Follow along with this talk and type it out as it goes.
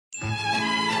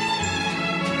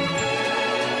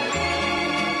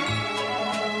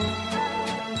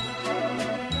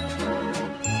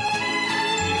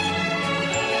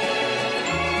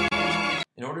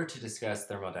to discuss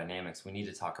thermodynamics, we need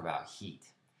to talk about heat.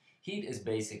 Heat is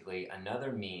basically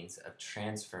another means of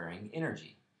transferring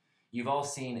energy. You've all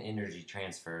seen energy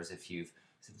transfers if you've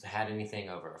had anything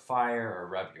over a fire or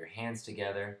rubbed your hands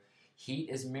together. Heat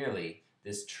is merely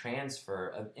this transfer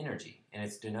of energy, and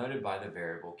it's denoted by the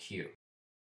variable Q.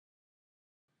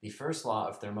 The first law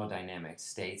of thermodynamics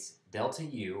states delta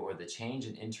U, or the change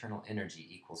in internal energy,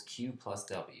 equals Q plus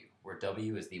W, where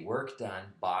W is the work done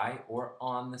by or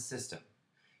on the system.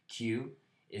 Q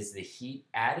is the heat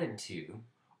added to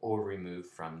or removed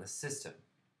from the system.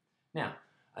 Now,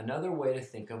 another way to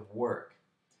think of work.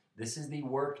 This is the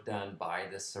work done by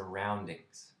the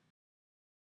surroundings.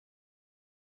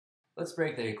 Let's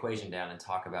break the equation down and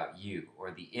talk about U,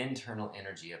 or the internal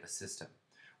energy of a system.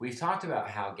 We've talked about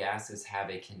how gases have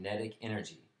a kinetic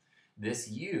energy. This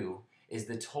U is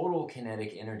the total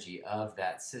kinetic energy of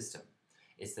that system.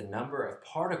 It's the number of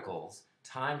particles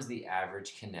times the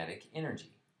average kinetic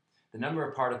energy. The number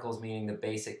of particles meaning the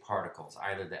basic particles,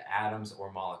 either the atoms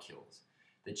or molecules.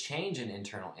 The change in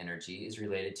internal energy is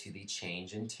related to the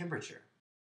change in temperature.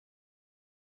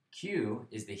 Q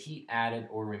is the heat added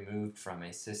or removed from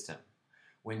a system.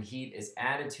 When heat is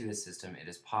added to a system, it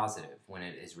is positive. When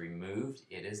it is removed,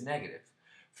 it is negative.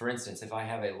 For instance, if I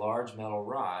have a large metal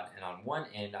rod, and on one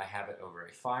end I have it over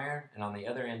a fire, and on the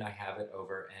other end I have it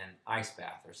over an ice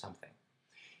bath or something.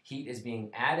 Heat is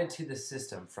being added to the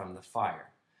system from the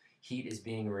fire. Heat is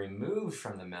being removed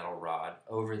from the metal rod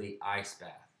over the ice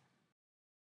bath.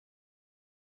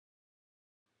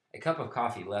 A cup of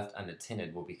coffee left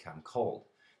unattended will become cold.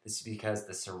 This is because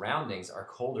the surroundings are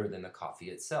colder than the coffee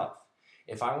itself.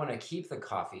 If I want to keep the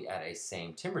coffee at a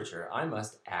same temperature, I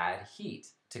must add heat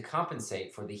to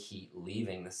compensate for the heat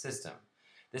leaving the system.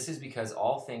 This is because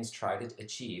all things try to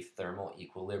achieve thermal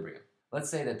equilibrium. Let's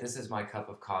say that this is my cup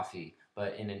of coffee,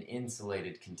 but in an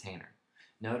insulated container.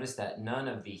 Notice that none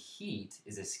of the heat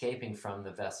is escaping from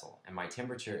the vessel, and my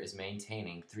temperature is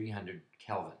maintaining 300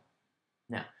 Kelvin.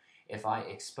 Now, if I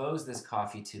expose this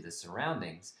coffee to the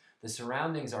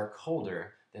surroundings are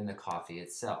colder than the coffee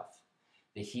itself.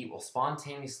 The heat will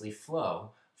spontaneously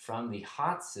flow from the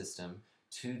hot system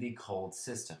to the cold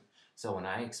system. So when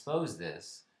I expose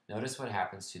this, notice what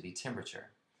happens to the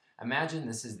temperature. Imagine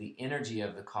this is the energy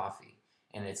of the coffee,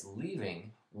 and it's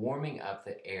leaving, warming up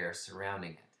the air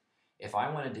surrounding it. If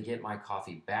I wanted to get my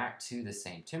coffee back to the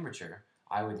same temperature,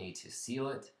 I would need to seal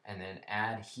it and then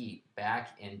add heat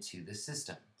back into the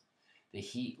system. The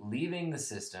heat leaving the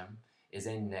system is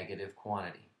a negative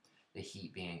quantity. The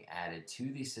heat being added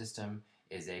to the system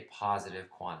is a positive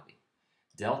quantity.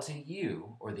 Delta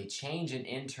U, or the change in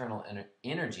internal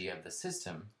energy of the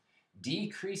system,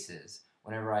 decreases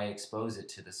whenever I expose it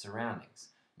to the surroundings.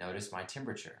 Notice my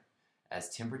temperature.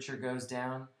 As temperature goes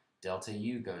down, delta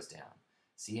U goes down.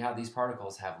 See how these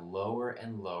particles have lower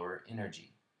and lower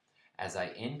energy. As I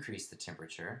increase the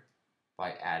temperature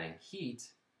by adding heat,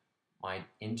 my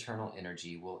internal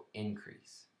energy will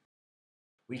increase.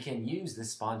 We can use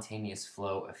this spontaneous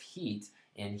flow of heat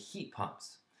in heat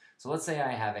pumps. So let's say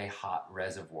I have a hot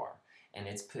reservoir, and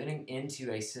it's putting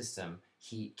into a system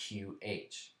heat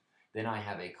QH. Then I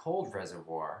have a cold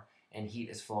reservoir, and heat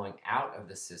is flowing out of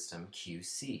the system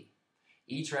QC.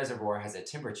 Each reservoir has a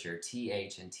temperature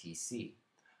TH and TC.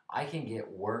 I can get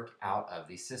work out of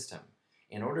the system.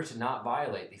 In order to not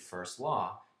violate the first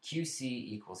law, QC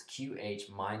equals QH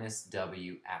minus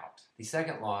W out. The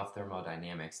second law of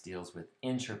thermodynamics deals with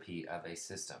entropy of a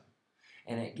system.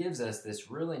 And it gives us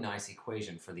this really nice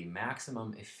equation for the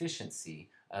maximum efficiency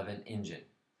of an engine.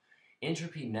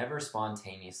 Entropy never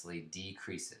spontaneously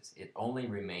decreases. It only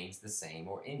remains the same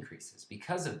or increases.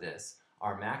 Because of this,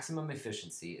 our maximum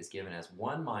efficiency is given as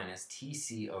 1 minus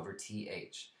Tc over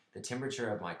Th, the temperature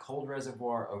of my cold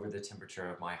reservoir over the temperature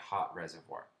of my hot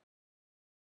reservoir.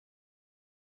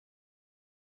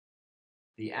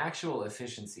 The actual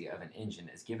efficiency of an engine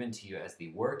is given to you as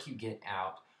the work you get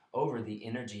out over the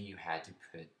energy you had to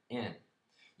put in.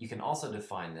 You can also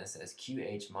define this as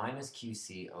QH minus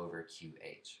QC over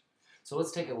QH. So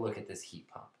let's take a look at this heat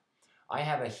pump. I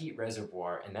have a heat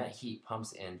reservoir, and that heat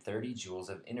pumps in 30 joules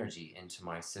of energy into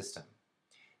my system.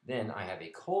 Then I have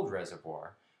a cold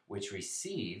reservoir, which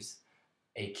receives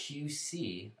a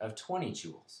QC of 20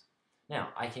 joules. Now,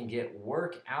 I can get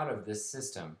work out of this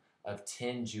system of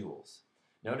 10 joules.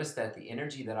 Notice that the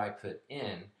energy that I put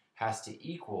in has to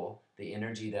equal the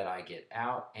energy that I get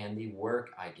out and the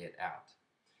work I get out.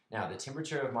 Now, the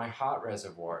temperature of my hot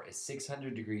reservoir is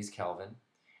 600 degrees Kelvin,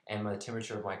 and the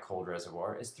temperature of my cold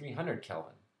reservoir is 300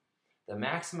 Kelvin. The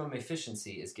maximum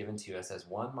efficiency is given to us as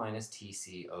 1 minus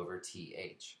Tc over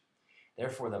Th.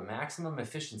 Therefore, the maximum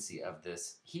efficiency of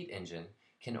this heat engine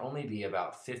can only be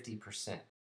about 50%.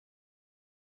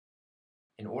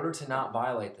 In order to not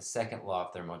violate the second law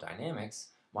of thermodynamics,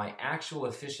 my actual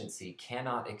efficiency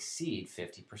cannot exceed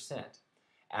 50%.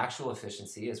 Actual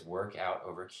efficiency is work out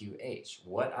over QH,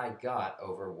 what I got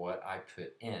over what I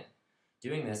put in.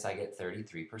 Doing this, I get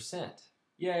 33%.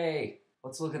 Yay!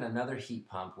 Let's look at another heat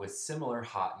pump with similar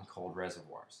hot and cold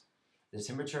reservoirs. The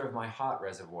temperature of my hot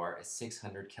reservoir is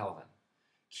 600 Kelvin.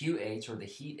 QH, or the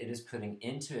heat it is putting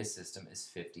into a system, is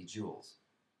 50 joules.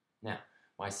 Now,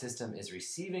 my system is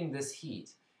receiving this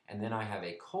heat, and then I have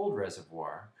a cold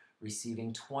reservoir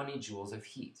receiving 20 joules of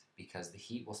heat because the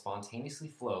heat will spontaneously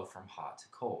flow from hot to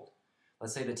cold.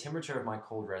 Let's say the temperature of my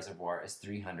cold reservoir is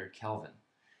 300 Kelvin.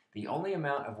 The only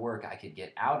amount of work I could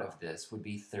get out of this would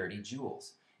be 30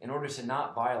 joules in order to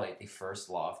not violate the first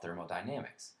law of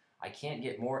thermodynamics. I can't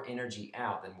get more energy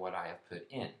out than what I have put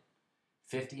in.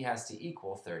 50 has to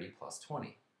equal 30 plus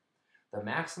 20. The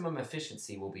maximum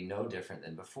efficiency will be no different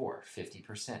than before,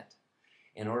 50%.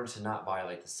 In order to not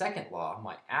violate the second law,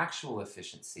 my actual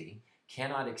efficiency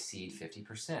cannot exceed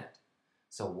 50%.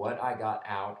 So what I got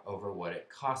out over what it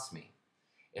cost me.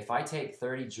 If I take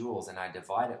 30 joules and I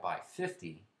divide it by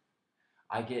 50,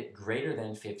 I get greater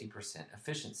than 50%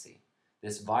 efficiency.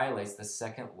 This violates the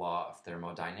second law of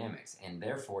thermodynamics and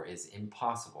therefore is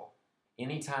impossible.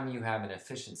 Anytime you have an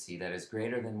efficiency that is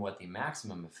greater than what the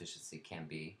maximum efficiency can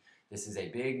be, this is a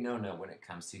big no-no when it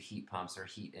comes to heat pumps or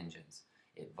heat engines.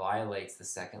 It violates the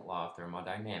second law of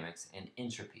thermodynamics and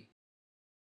entropy.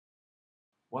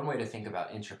 One way to think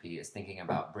about entropy is thinking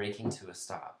about braking to a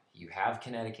stop. You have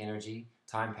kinetic energy,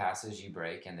 time passes, you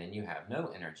brake, and then you have no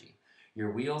energy.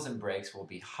 Your wheels and brakes will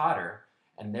be hotter,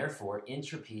 and therefore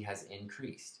entropy has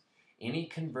increased. Any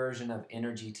conversion of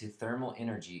energy to thermal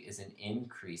energy is an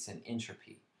increase in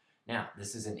entropy. Now,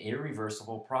 this is an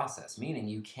irreversible process, meaning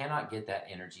you cannot get that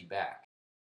energy back.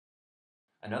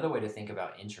 Another way to think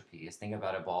about entropy is think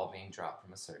about a ball being dropped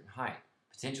from a certain height.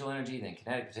 Potential energy, then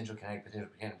kinetic, potential,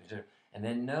 and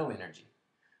then no energy.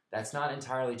 That's not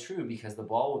entirely true because the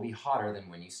ball will be hotter than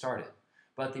when you started.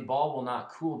 But the ball will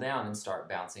not cool down and start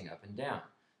bouncing up and down.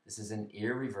 This is an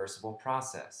irreversible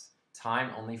process.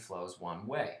 Time only flows one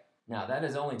way. Now, that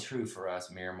is only true for us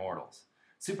mere mortals.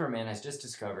 Superman has just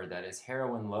discovered that his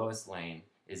heroine Lois Lane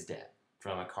is dead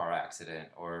from a car accident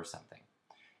or something.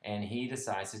 And he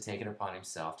decides to take it upon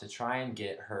himself to try and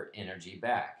get her energy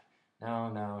back.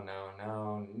 No, no, no,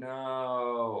 no,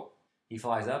 no. He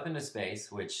flies up into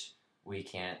space, which we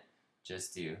can't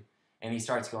just do, and he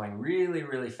starts going really,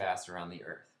 really fast around the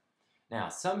Earth. Now,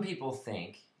 some people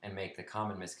think and make the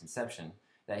common misconception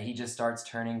that he just starts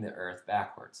turning the Earth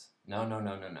backwards. No, no,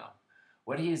 no, no, no.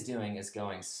 What he is doing is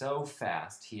going so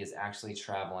fast, he is actually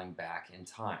traveling back in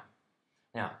time.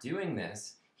 Now, doing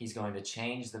this, he's going to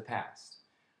change the past.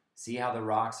 See how the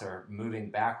rocks are moving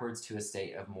backwards to a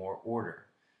state of more order.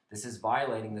 This is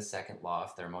violating the second law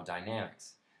of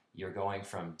thermodynamics. You're going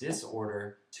from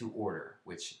disorder to order,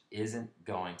 which isn't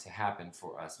going to happen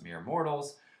for us mere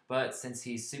mortals, but since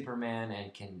he's Superman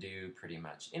and can do pretty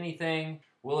much anything,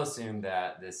 we'll assume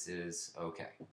that this is okay.